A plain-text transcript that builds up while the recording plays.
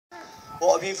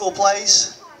What a beautiful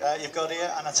place you've got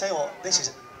here. And I tell you what, this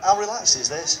is, how relaxed is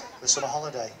this, the summer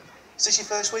holiday? Is this your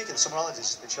first week of the summer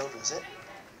holidays, the children, is it?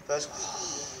 First.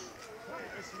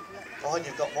 Oh, and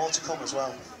you've got more to come as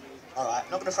well. All right,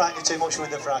 not going to frighten you too much with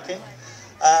the fracking.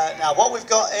 Now, what we've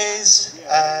got is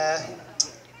a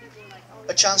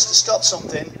chance to stop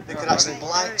something that could actually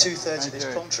blight 2/3 of this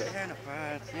country.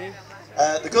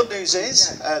 The good news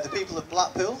is the people of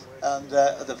Blackpool and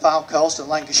the Fylde Coast and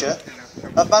Lancashire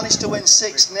have managed to win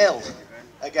 6-0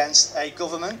 against a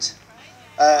government,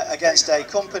 against a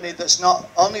company that's not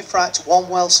only fracked one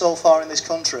well so far in this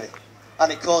country,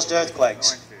 and it caused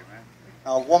earthquakes.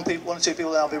 Now, one or two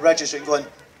people now will be registering going,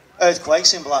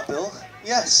 earthquakes in Blackpool?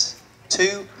 Yes,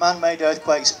 2 man-made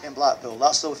earthquakes in Blackpool.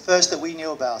 That's the first that we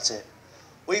knew about it.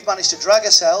 We've managed to drag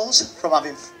ourselves from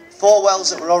having 4 wells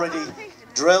that were already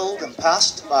drilled and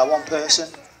passed by one person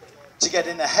to get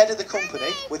in ahead of the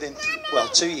company within,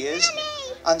 2 years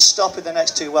and stopping the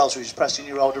next 2 wells, which is Preston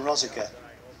New Road and Rosica.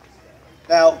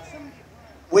 Now,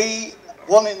 we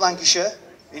won in Lancashire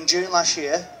in June last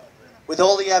year with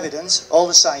all the evidence, all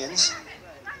the science,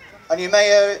 and you may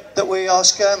hear that we are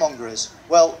scaremongers.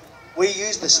 Well, we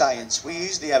use the science, we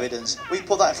use the evidence, we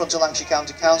put that in front of Lancashire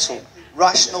County Council.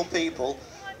 Rational people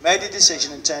made a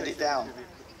decision and turned it down.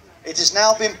 It has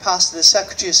now been passed to the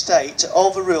Secretary of State to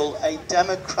overrule a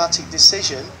democratic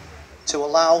decision to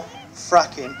allow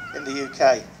fracking in the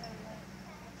UK.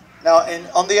 Now,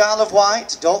 on the Isle of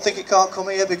Wight, don't think it can't come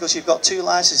here because you've got 2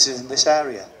 licences in this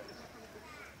area.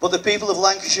 But the people of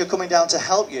Lancashire are coming down to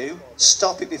help you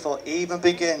stop it before it even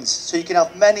begins. So you can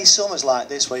have many summers like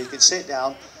this where you can sit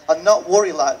down and not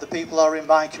worry like the people are in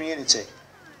my community.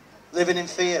 Living in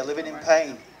fear, living in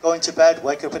pain, going to bed,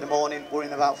 waking up in the morning,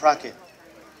 worrying about fracking.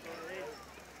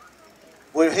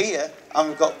 We're here and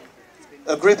we've got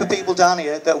a group of people down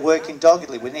here that are working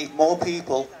doggedly. We need more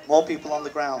people on the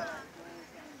ground.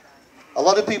 A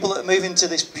lot of people that are moving to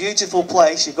this beautiful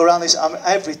place, you go around this,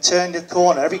 every turn the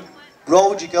corner, every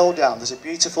road you go down, there's a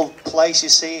beautiful place you're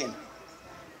seeing.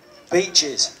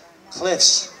 Beaches,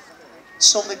 cliffs,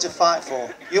 something to fight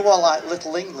for. You are like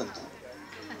Little England.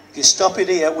 If you stop it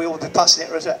here, we will be passing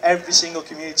it to every single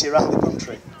community around the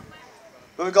country.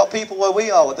 But we've got people where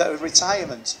we are that are in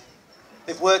retirement.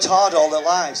 They've worked hard all their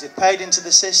lives. They've paid into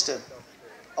the system.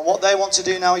 And what they want to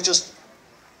do now is just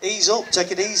ease up, take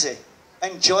it easy.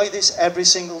 Enjoy this every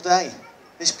single day,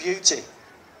 this beauty.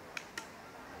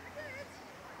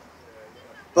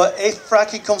 But if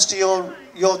fracking comes to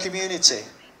your community,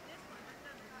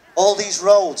 all these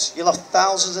roads, you'll have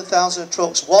thousands and thousands of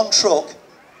trucks. 1 truck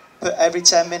per every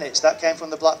 10 minutes. That came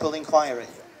from the Blackpool Inquiry.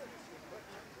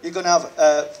 You're going to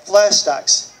have flare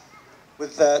stacks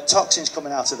with toxins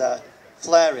coming out of there,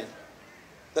 flaring,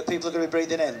 that people are going to be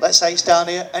breathing in. Let's say it's down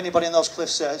here. Anybody in those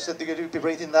cliffs said they're going to be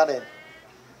breathing that in.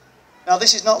 Now,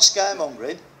 this is not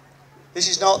scaremongering. This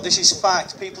is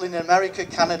fact. People in America,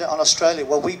 Canada and Australia,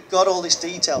 where we've got all this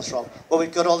details from, where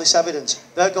we've got all this evidence,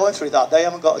 they're going through that. They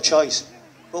haven't got a choice.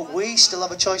 But we still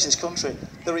have a choice in this country.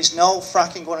 There is no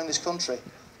fracking going on in this country.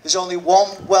 There's only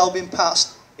 1 well been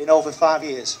passed in over 5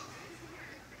 years.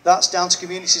 That's down to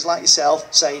communities like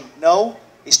yourself saying, no,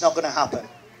 it's not going to happen.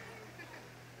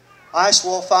 I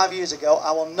swore 5 years ago,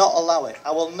 I will not allow it.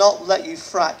 I will not let you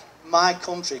frack my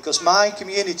country, because my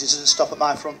community doesn't stop at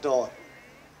my front door.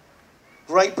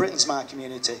 Great Britain's my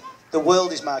community. The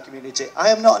world is my community. I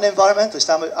am not an environmentalist.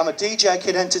 I'm a DJ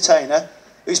kid entertainer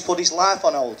who's put his life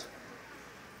on hold.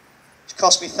 It's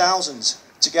cost me thousands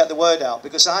to get the word out,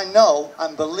 because I know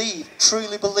and believe,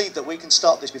 truly believe, that we can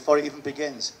stop this before it even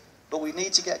begins. But we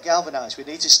need to get galvanised. We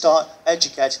need to start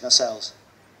educating ourselves.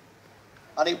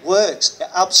 And it works. It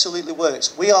absolutely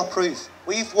works. We are proof.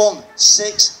 We've won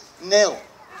 6-0.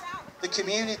 The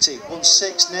community won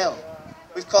 6-0.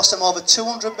 We've cost them over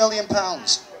 £200 million.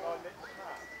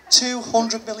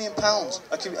 £200 million.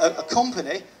 A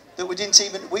company that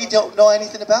we don't know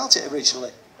anything about it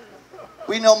originally.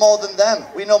 We know more than them.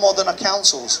 We know more than our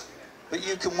councils. But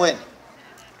you can win.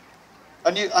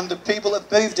 And the people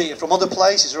that moved here from other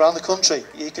places around the country,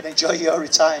 you can enjoy your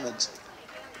retirement.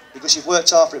 Because you've worked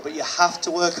hard for it. But you have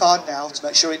to work hard now to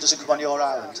make sure it doesn't come on your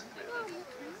island.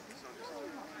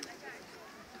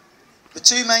 The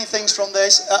 2 main things from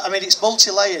this, it's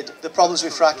multi-layered, the problems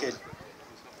with fracking.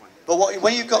 But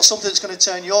when you've got something that's going to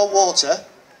turn your water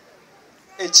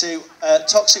into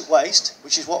toxic waste,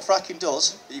 which is what fracking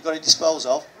does, that you've got to dispose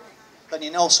of, then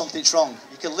you know something's wrong.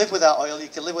 You can live without oil, you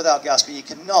can live without gas, but you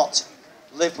cannot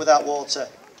live without water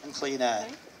and clean air.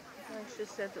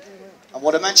 And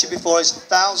what I mentioned before is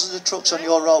thousands of trucks on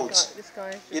your roads.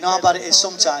 You know how bad it is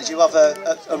sometimes. You have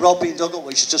a road being dug up,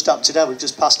 which has just happened today. We've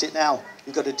just passed it now.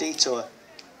 You've got a detour.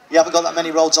 You haven't got that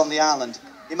many roads on the island.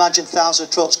 Imagine 1,000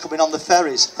 trucks coming on the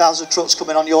ferries, 1,000 trucks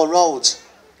coming on your roads.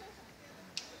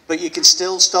 But you can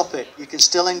still stop it. You can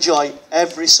still enjoy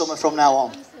every summer from now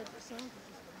on.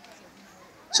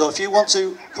 So if you want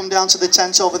to come down to the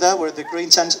tent over there, we're at the green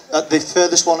tent, at the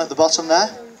furthest one at the bottom there.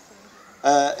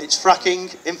 It's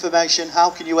fracking, information, how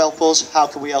can you help us, how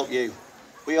can we help you?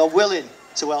 We are willing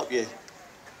to help you.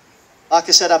 Like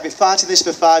I said, I've been fighting this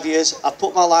for 5 years. I've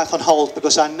put my life on hold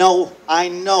because I know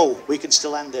we can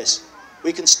still end this.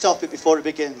 We can stop it before it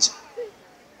begins.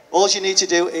 All you need to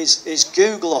do is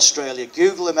Google Australia,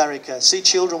 Google America, see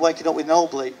children waking up with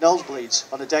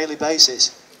nosebleeds on a daily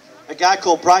basis. A guy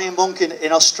called Brian Monk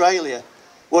in Australia,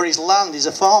 where his land, he's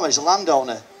a farmer, he's a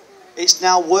landowner. It's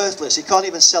now worthless. He can't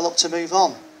even sell up to move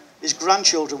on. His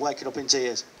grandchildren waking up in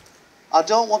tears. I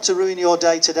don't want to ruin your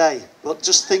day today, but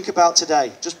just think about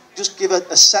today. Just give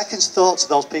a second's thought to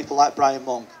those people like Brian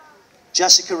Monk.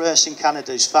 Jessica Hurst in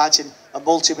Canada, who's fighting a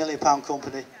multi-million-pound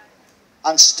company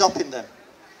and stopping them.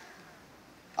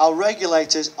 Our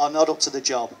regulators are not up to the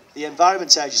job. The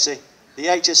Environment Agency, the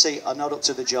HSE are not up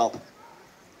to the job.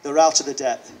 They're out of the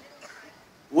depth.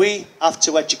 We have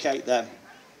to educate them.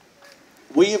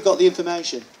 We have got the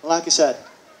information. Like I said,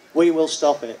 we will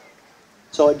stop it.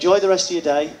 So enjoy the rest of your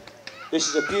day. This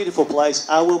is a beautiful place.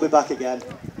 I will be back again.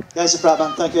 Gayzer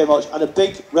Frackman, thank you very much. And a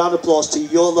big round of applause to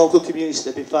your local community that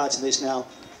have been fighting this now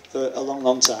for a long,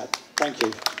 long time. Thank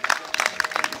you.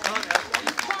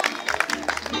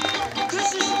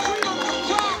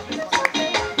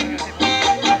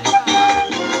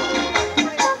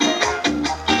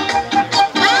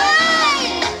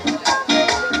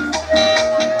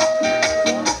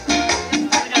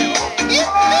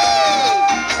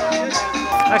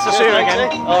 Nice to see you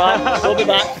again. All right, we'll be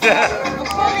back.